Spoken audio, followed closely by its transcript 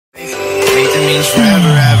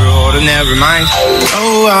never mind.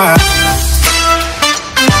 Oh,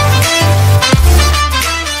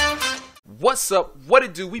 What's up? What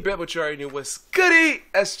it do? We back with you already knew. What's goody?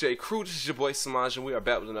 SJ Crew. This is your boy Samaj, and we are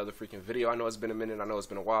back with another freaking video. I know it's been a minute. I know it's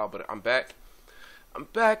been a while, but I'm back. I'm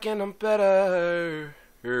back and I'm better.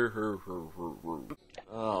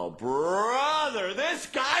 Oh, brother, this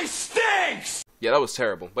guy stinks! Yeah, that was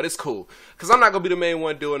terrible, but it's cool. Because I'm not going to be the main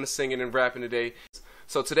one doing the singing and rapping today.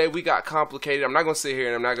 So today we got complicated. I'm not going to sit here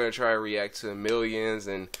and I'm not going to try to react to Millions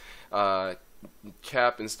and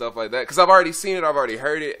Cap and stuff like that. Because I've already seen it, I've already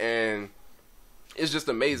heard it, and it's just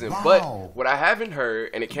amazing. Wow. But what I haven't heard,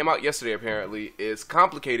 and it came out yesterday apparently, is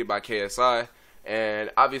Complicated by KSI. And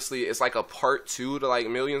obviously it's like a part 2 to like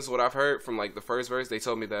Millions. What I've heard from like the first verse, they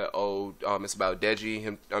told me that it's about Deji,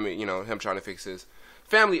 him trying to fix his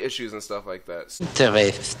family issues and stuff like that.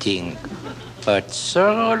 Interesting, but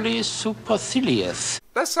thoroughly supercilious.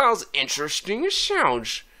 That sounds interesting. It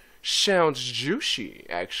sounds juicy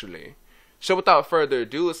actually. So without further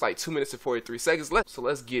ado, it's like 2 minutes and 43 seconds left, so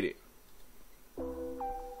let's get it.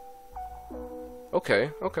 Okay.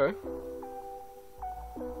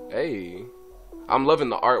 Hey, I'm loving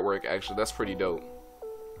the artwork actually. That's pretty dope.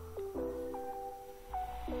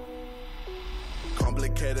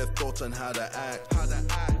 Complicated thoughts on how to act.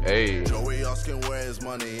 Hey. Joey asking where his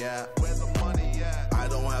money at. Where's the money at? I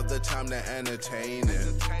don't have the time to entertain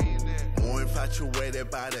it. More infatuated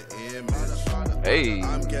by the image. Hey.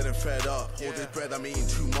 I'm getting fed up. All this bread I'm eating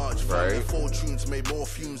too much. Right. Fortunes made more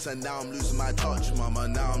fumes and now I'm losing my touch, mama.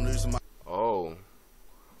 Now I'm losing my. Oh.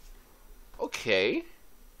 Okay.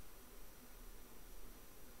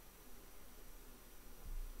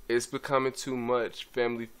 It's becoming too much.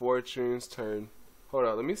 Family fortunes turn. Hold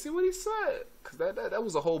on, let me see what he said. Cause that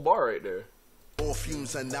was a whole bar right there. More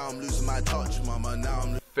fumes and now I'm losing my touch, mama. Now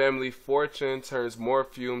I'm family fortune turns more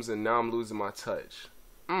fumes and now I'm losing my touch.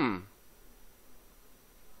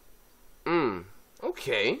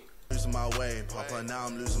 Okay. losing my way, Papa. Now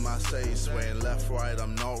I'm losing my say. Swaying left, right,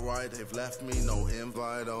 I'm not right. They've left me no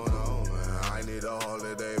invite. Oh no, man. I need a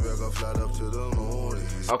holiday. We're gonna fly up to the moon.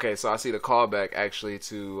 Okay, so I see the callback actually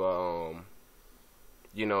to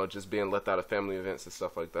just being left out of family events and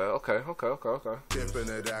stuff like that. Okay. Tipping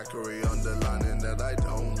a daiquiri, underlining that I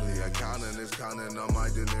don't bleed. Accounting is counting on my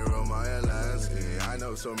De Niro, my Alansky. I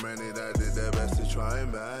know so many that did their best to try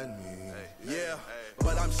and ban me. Yeah,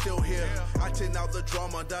 but I'm still here, acting out the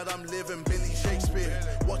drama that I'm living. Billy Shakespeare,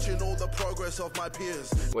 watching all the progress of my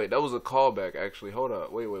peers. Wait, that was a callback actually. Hold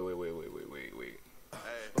up. Wait.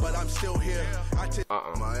 But I'm still here, acting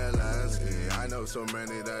my Alansky. I know so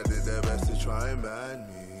many that did their best to try and ban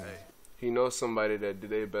me. He knows somebody that did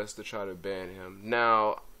their best to try to ban him.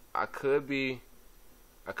 Now, I could be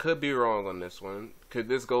wrong on this one. Could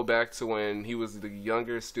this go back to when he was the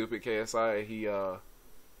younger, stupid KSI?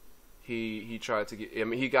 He tried to get. I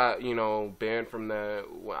mean, he got banned from that.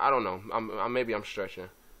 Well, I don't know. Maybe I'm stretching.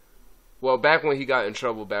 Well, back when he got in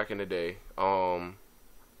trouble back in the day.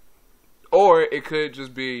 Or it could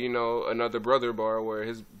just be another brother bar where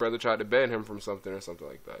his brother tried to ban him from something or something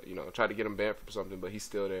like that. Tried to get him banned from something, but he's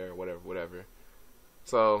still there. Whatever.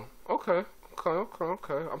 So okay.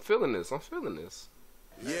 I'm feeling this.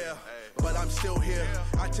 Yeah, but I'm still here,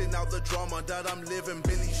 acting out the drama that I'm living.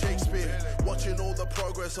 Billy Shakespeare, watching all the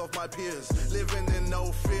progress of my peers, living in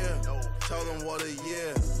no fear. Tell them what a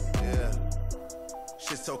year. Yeah,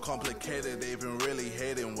 shit's so complicated, they've been really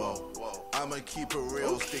hating. Whoa, I'ma keep it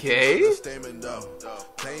real, sticking to the statement though.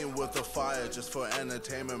 Playing with the fire just for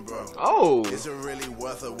entertainment, bro. Oh, is it really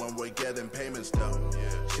worth it when we're getting payments though?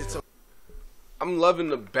 Shit's so. I'm loving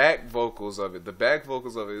the back vocals of it. The back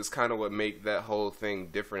vocals of it is kind of what make that whole thing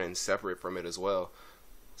different and separate from it as well.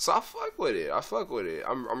 So I fuck with it.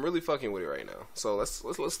 I'm really fucking with it right now. So let's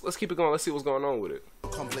keep it going. Let's see what's going on with it.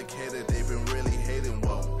 Complicated, they've been really hating.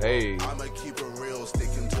 Whoa. Hey. I'ma keep it real,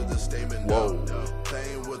 sticking to the statement. Whoa.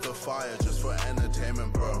 Playing with the fire just for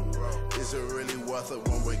entertainment, bro. Is it really worth it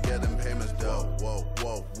when we're getting payments, though? Whoa.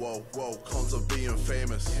 Cons of being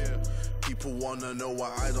famous. People wanna know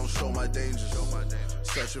why I don't show my dangers.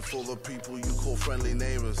 Searching for the people you call friendly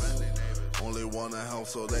neighbors. Only wanna help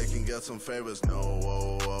so they can get some favors.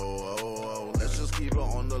 No, let's just keep it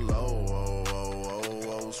on the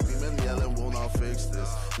low. Screaming, yelling will not fix this.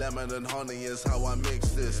 Lemon and honey is how I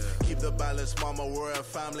mix this. Keep the balance, mama, we're a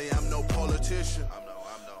family. I'm no politician.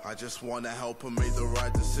 I just wanna help him make the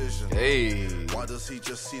right decision. Hey. Why does he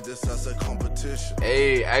just see this as a competition?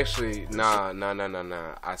 Hey, actually, nah.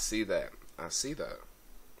 I see that.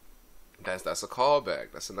 That's a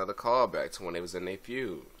callback. That's another callback to when they was in their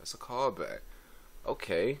feud. That's a callback.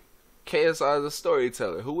 Okay. KSI is a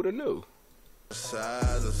storyteller. Who would have knew?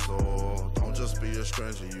 Sad as soul. Don't just be a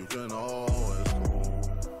stranger, you can always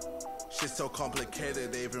call. Shit's so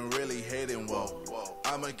complicated, they've been really hating. Whoa,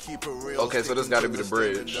 I'ma keep it real. Okay, so this gotta be the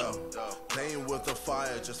bridge. Playing with the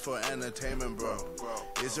fire just for entertainment, bro.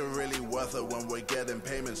 Is it really worth it when we're getting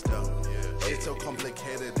payments, though? Shit's so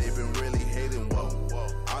complicated, they've been really hating. Whoa,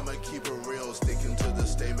 I'ma keep it real, sticking to the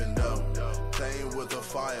statement, though. Playing with the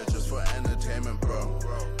fire just for entertainment, bro.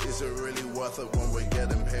 Is it really worth it when we're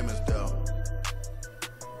getting payments, though?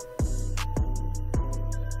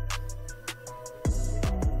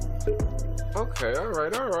 Okay,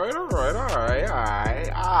 alright.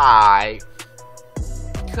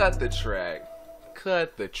 Cut the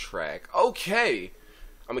track. Okay.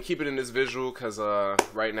 I'm gonna keep it in this visual because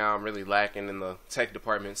right now I'm really lacking in the tech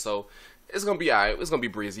department, so it's gonna be alright. It's gonna be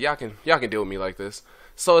breezy. Y'all can deal with me like this.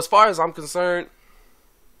 So as far as I'm concerned,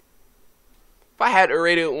 if I had to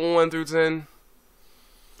rate it 1 through 10,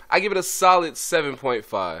 I give it a solid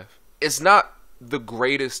 7.5. It's not the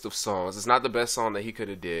greatest of songs. It's not the best song that he could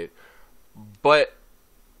have did, but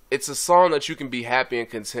it's a song that you can be happy and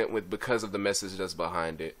content with because of the message that's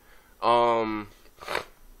behind it.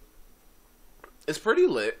 It's pretty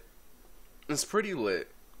lit. It's pretty lit.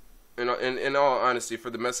 In all honesty, for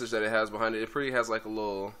the message that it has behind it, it pretty has like a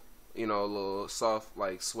little, a little soft,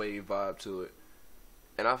 like, sway vibe to it.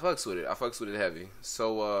 And I fucks with it. I fucks with it heavy.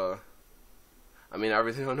 So, I mean, I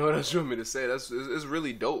really don't know what else you want me to say. It's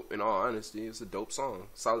really dope, in all honesty. It's a dope song.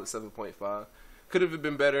 Solid 7.5. Could have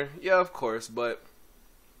been better. Yeah, of course. But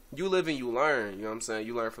you live and you learn. You know what I'm saying?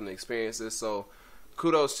 You learn from the experiences. So,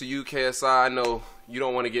 kudos to you, KSI. I know you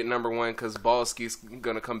don't want to get number 1 because Ballski's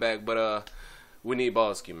going to come back. But, we need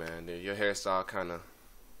Ballski, man. Your hairstyle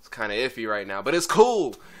it's kind of iffy right now. But it's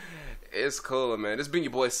cool. It's cool, man. This been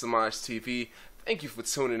your boy, Samaj TV. Thank you for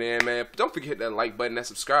tuning in, man. Don't forget that like button, that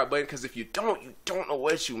subscribe button, because if you don't know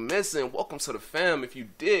what you missing. Welcome to the fam. If you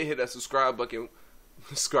did hit that subscribe button,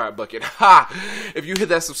 ha! If you hit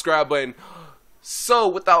that subscribe button. So,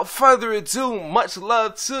 without further ado, much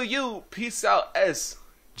love to you. Peace out,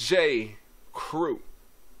 SJ Crew.